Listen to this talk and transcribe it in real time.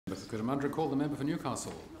Mr. Kudamundra, call the member for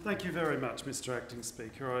Newcastle. Thank you very much, Mr. Acting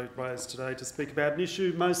Speaker. I rise today to speak about an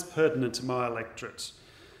issue most pertinent to my electorate.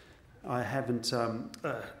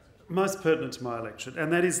 Most pertinent to my electorate,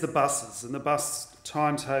 and that is the buses and the bus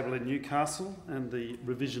timetable in Newcastle and the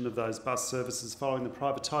revision of those bus services following the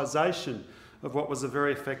privatisation of what was a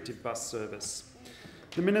very effective bus service.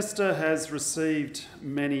 The Minister has received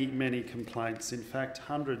many complaints, in fact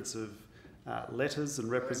hundreds of letters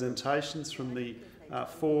and representations from the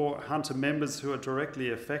 4 Hunter members who are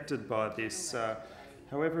directly affected by this.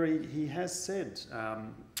 However, he has said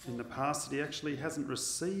in the past that he actually hasn't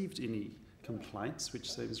received any complaints, which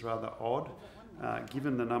seems rather odd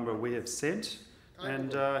given the number we have sent.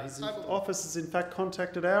 And his office has in fact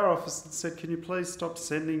contacted our office and said, can you please stop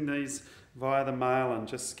sending these via the mail and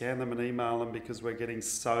just scan them and email them because we're getting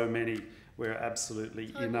so many, we're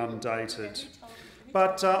absolutely inundated.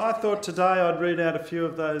 But I thought today I'd read out a few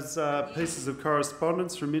of those pieces of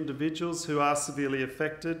correspondence from individuals who are severely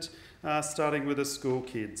affected, starting with a school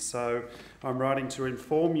kid. So I'm writing to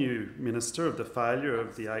inform you, Minister, of the failure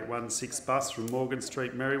of the 816 bus from Morgan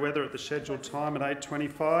Street, Merriweather at the scheduled time at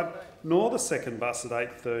 8:25, nor the second bus at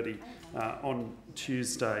 8:30 on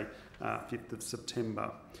Tuesday, 5th of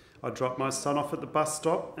September. I dropped my son off at the bus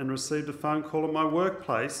stop and received a phone call at my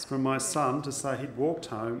workplace from my son to say he'd walked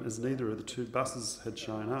home as neither of the 2 buses had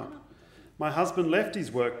shown up. My husband left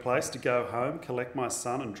his workplace to go home, collect my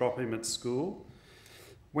son and drop him at school.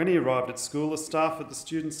 When he arrived at school, the staff at the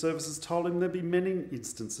student services told him there'd be many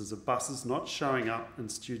instances of buses not showing up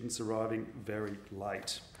and students arriving very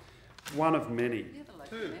late. One of many.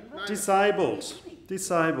 Disabled.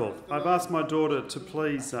 I've asked my daughter to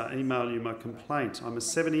please email you my complaint. I'm a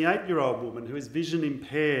 78-year-old woman who is vision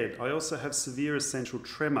impaired. I also have severe essential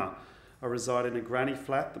tremor. I reside in a granny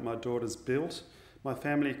flat that my daughter's built. My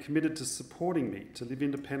family are committed to supporting me to live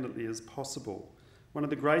independently as possible. One of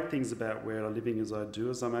the great things about where I'm living as I do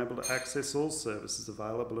is I'm able to access all services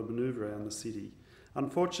available and manoeuvre around the city.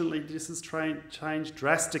 Unfortunately, this has changed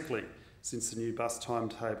drastically since the new bus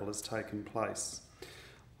timetable has taken place.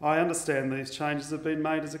 I understand these changes have been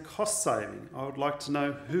made as a cost saving. I would like to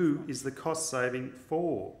know who is the cost saving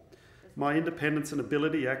for. My independence and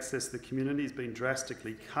ability to access the community has been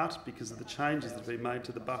drastically cut because of the changes that have been made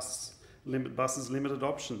to the buses, limited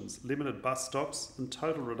options, limited bus stops and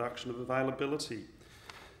total reduction of availability.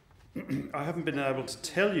 I haven't been able to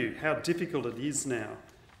tell you how difficult it is now.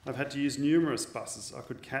 I've had to use numerous buses I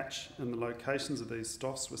could catch and the locations of these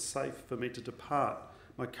stops were safe for me to depart.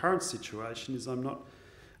 My current situation is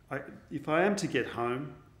if I am to get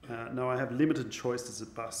home, I have limited choices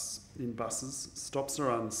in buses. Stops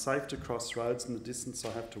are unsafe to cross roads and the distance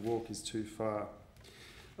I have to walk is too far.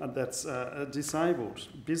 And that's disabled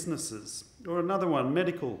businesses. Or another one,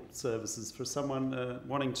 medical services for someone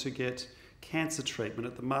wanting to get cancer treatment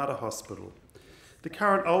at the Mater Hospital. The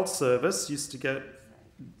current old service used to go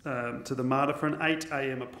to the Mater for an 8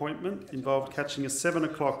 a.m. appointment, involved catching a 7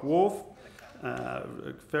 o'clock wharf,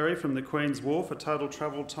 ferry from the Queen's Wharf, a total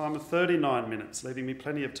travel time of 39 minutes, leaving me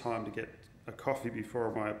plenty of time to get a coffee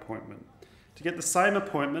before my appointment. To get the same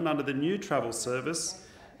appointment under the new travel service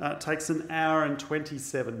takes an hour and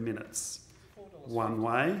 27 minutes one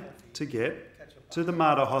way to get to the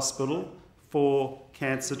Mater Hospital for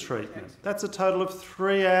cancer treatment. That's a total of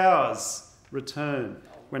 3 hours return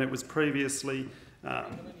when it was previously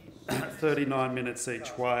 39 minutes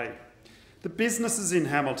each way. The businesses in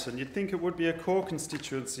Hamilton, you'd think it would be a core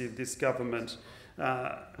constituency of this government.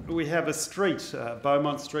 We have a street,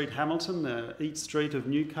 Beaumont Street, Hamilton, Eat Street of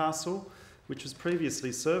Newcastle, which was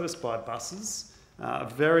previously serviced by buses. A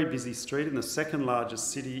very busy street in the second largest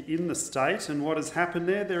city in the state. And what has happened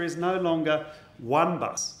there? There is no longer one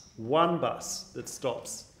bus that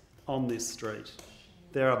stops on this street.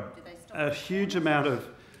 There are a huge amount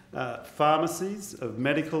of pharmacies, of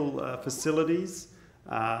medical facilities,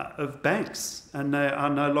 of banks, and there are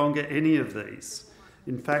no longer any of these.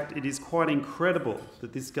 In fact, it is quite incredible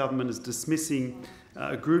that this government is dismissing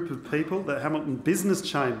a group of people. The Hamilton Business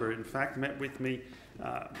Chamber, in fact, met with me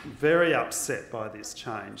very upset by this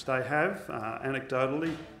change. They have,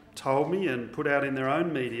 anecdotally, told me and put out in their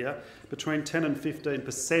own media between 10 and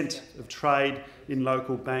 15% of trade in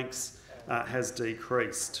local banks has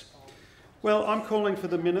decreased. Well, I'm calling for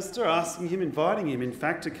the Minister, inviting him, in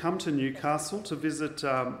fact, to come to Newcastle to visit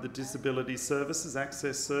the Disability Services,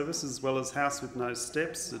 Access Service, as well as House with No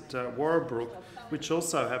Steps at Warrabrook, which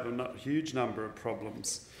also have a huge number of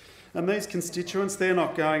problems. And these constituents, they're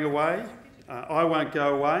not going away. I won't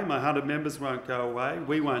go away. My 100 members won't go away.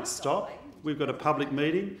 We won't stop. We've got a public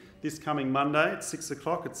meeting this coming Monday at 6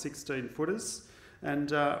 o'clock at 16 Footers.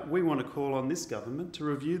 And we want to call on this government to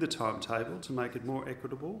review the timetable to make it more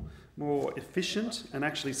equitable, more efficient, and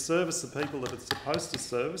actually service the people that it's supposed to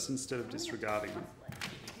service instead of disregarding them.